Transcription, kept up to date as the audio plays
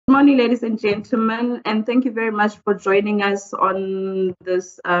Morning, ladies and gentlemen, and thank you very much for joining us on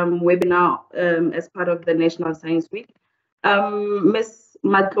this webinar as part of the National Science Week. Ms.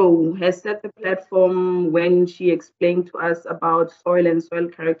 Matlo has set the platform when she explained to us about soil and soil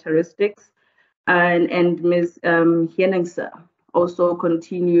characteristics, and Ms. Hienengse also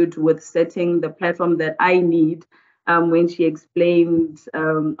continued with setting the platform that I need when she explained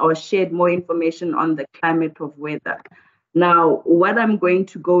or shared more information on the climate of weather. Now, what I'm going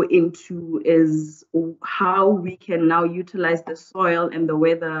to go into is how we can now utilize the soil and the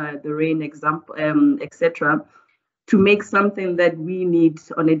weather, the rain, example, etc., to make something that we need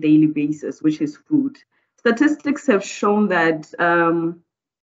on a daily basis, which is food. Statistics have shown that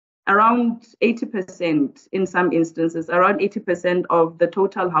around 80%, in some instances, around 80% of the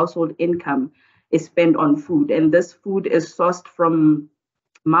total household income is spent on food, and this food is sourced from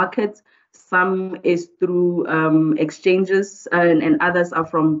markets. Some is through exchanges, and others are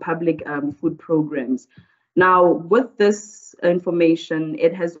from public food programs. Now, with this information,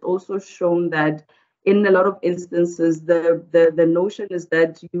 it has also shown that in a lot of instances, the notion is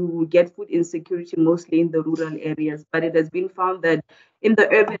that you get food insecurity mostly in the rural areas, but it has been found that in the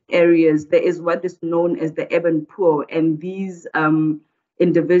urban areas, there is what is known as the urban poor, and these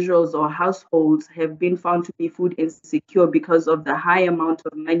individuals or households have been found to be food insecure because of the high amount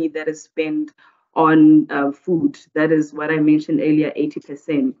of money that is spent on food. That is what I mentioned earlier,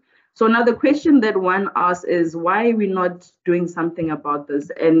 80%. So now the question that one asks is, why are we not doing something about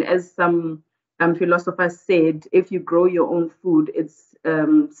this? And as some philosophers said, if you grow your own food, it's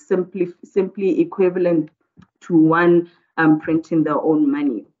simply equivalent to one printing their own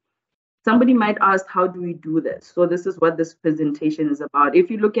money. Somebody might ask, how do we do this? So this is what this presentation is about. If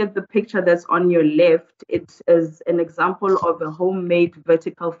you look at the picture that's on your left, it is an example of a homemade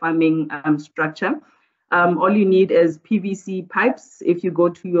vertical farming structure. All you need is PVC pipes. If you go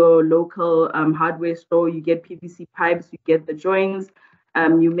to your local hardware store, you get PVC pipes, you get the joints,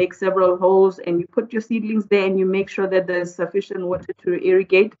 you make several holes and you put your seedlings there and you make sure that there's sufficient water to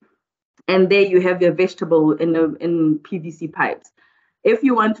irrigate. And there you have your vegetable in PVC pipes. If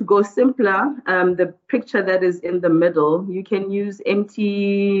you want to go simpler, the picture that is in the middle, you can use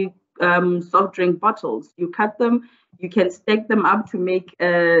empty soft drink bottles. You cut them, you can stack them up to make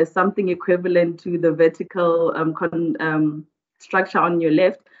something equivalent to the vertical structure on your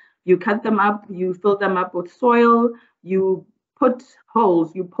left. You cut them up, you fill them up with soil, you put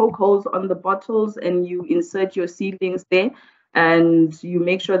holes, you poke holes on the bottles and you insert your seedlings there. And you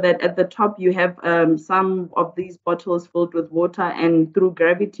make sure that at the top you have some of these bottles filled with water, and through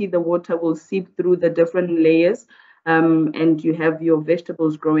gravity the water will seep through the different layers, and you have your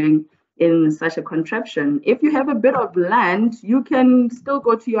vegetables growing in such a contraption. If you have a bit of land, you can still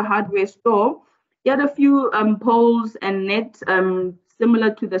go to your hardware store, get a few poles and net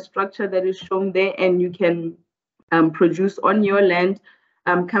similar to the structure that is shown there, and you can produce on your land,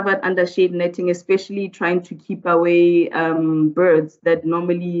 covered under shade netting, especially trying to keep away birds that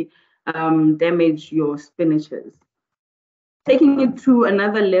normally damage your spinaches. Taking it to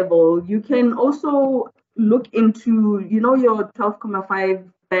another level, you can also look into, your 12.5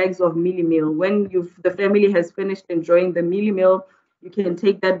 bags of mealie meal. When the family has finished enjoying the mealie meal, you can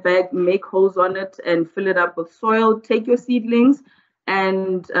take that bag, make holes on it and fill it up with soil, take your seedlings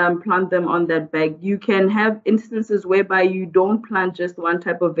and plant them on that bag. You can have instances whereby you don't plant just one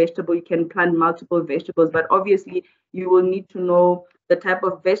type of vegetable, you can plant multiple vegetables, but obviously you will need to know the type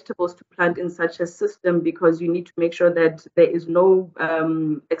of vegetables to plant in such a system, because you need to make sure that there is no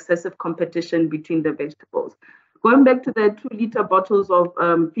excessive competition between the vegetables. Going back to the 2-liter bottles of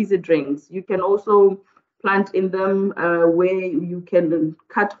fizzy drinks, you can also plant in them where you can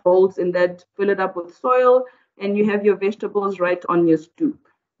cut holes in that, fill it up with soil, and you have your vegetables right on your stoop.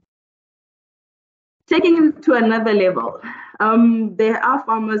 Taking it to another level, there are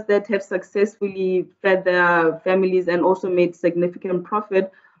farmers that have successfully fed their families and also made significant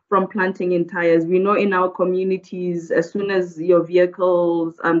profit from planting in tires. We know in our communities, as soon as your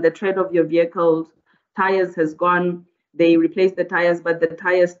vehicles, the tread of your vehicles, tires has gone, they replace the tires, but the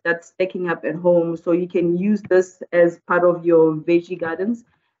tires start stacking up at home. So you can use this as part of your veggie gardens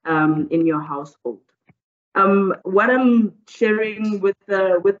in your household. What I'm sharing with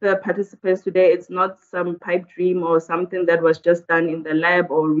the participants today, it's not some pipe dream or something that was just done in the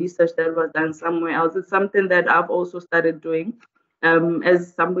lab or research that was done somewhere else. It's something that I've also started doing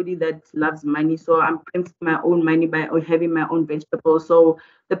as somebody that loves money. So I'm printing my own money by having my own vegetables. So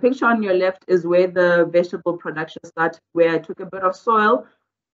the picture on your left is where the vegetable production started, where I took a bit of soil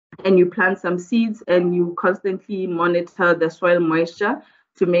and you plant some seeds and you constantly monitor the soil moisture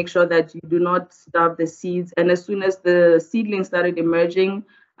to make sure that you do not starve the seeds. And as soon as the seedlings started emerging,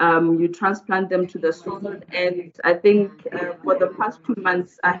 You transplant them to the soil, and I think for the past 2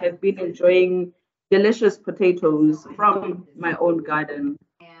 months, I have been enjoying delicious potatoes from my own garden.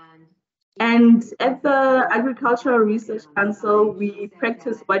 And at the Agricultural Research Council, we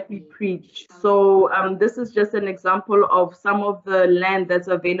practice what we preach. So this is just an example of some of the land that's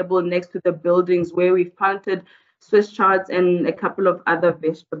available next to the buildings where we've planted Swiss chards and a couple of other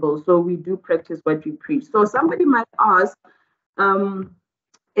vegetables. So we do practice what we preach. So somebody might ask,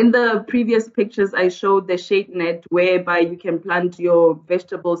 in the previous pictures, I showed the shade net whereby you can plant your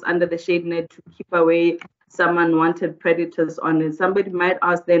vegetables under the shade net to keep away some unwanted predators on it. Somebody might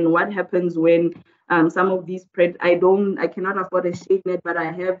ask then what happens when some of these I cannot afford a shade net, but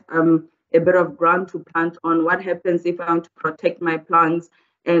I have a bit of ground to plant on. What happens if I want to protect my plants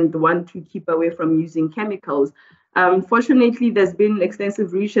and want to keep away from using chemicals? Fortunately, there's been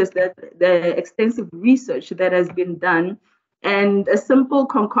extensive research that has been done, and a simple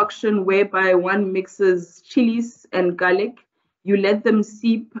concoction whereby one mixes chilies and garlic. You let them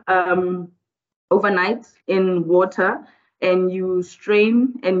steep overnight in water, and you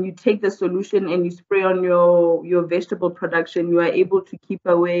strain and you take the solution and you spray on your vegetable production. You are able to keep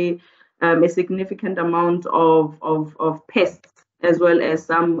away a significant amount of pests, as well as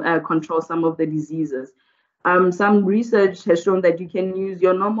control some of the diseases. Some research has shown that you can use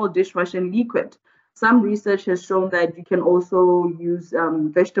your normal dishwashing liquid. Some research has shown that you can also use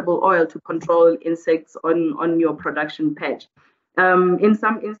vegetable oil to control insects on your production patch. In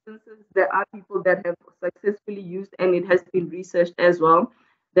some instances, there are people that have successfully used, and it has been researched as well.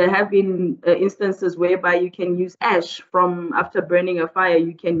 There have been instances whereby you can use ash from after burning a fire.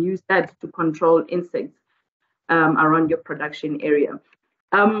 You can use that to control insects around your production area.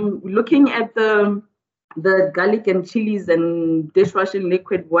 Looking at the garlic and chilies and dishwashing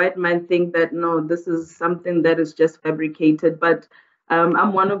liquid, one might think that no, this is something that is just fabricated, but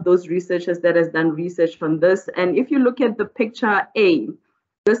I'm one of those researchers that has done research on this. And if you look at the picture A,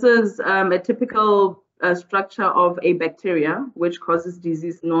 this is a typical structure of a bacteria which causes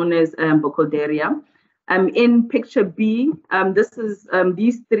disease known as Burkholderia. In picture B, this is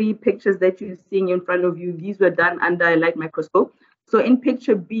these three pictures that you're seeing in front of you. These were done under a light microscope. So in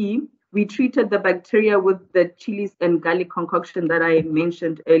picture B, we treated the bacteria with the chilies and garlic concoction that I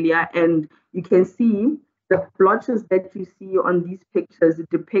mentioned earlier, and you can see the blotches that you see on these pictures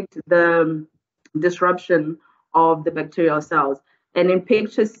depict the disruption of the bacterial cells. And in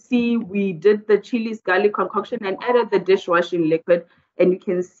picture C, we did the chilies garlic concoction and added the dishwashing liquid, and you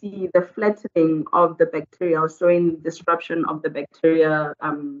can see the flattening of the bacteria, showing disruption of the bacteria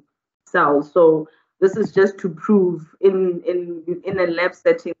cells. So this is just to prove in a lab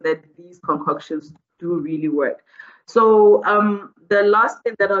setting that these concoctions do really work. So the last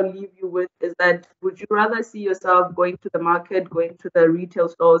thing that I'll leave you with is that, would you rather see yourself going to the market, going to the retail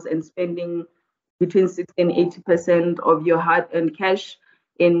stores and spending between 60 and 80% of your hard-earned cash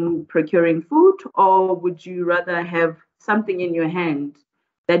in procuring food, or would you rather have something in your hand,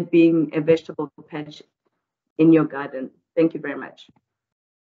 that being a vegetable patch in your garden? Thank you very much.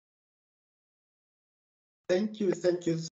 Thank you.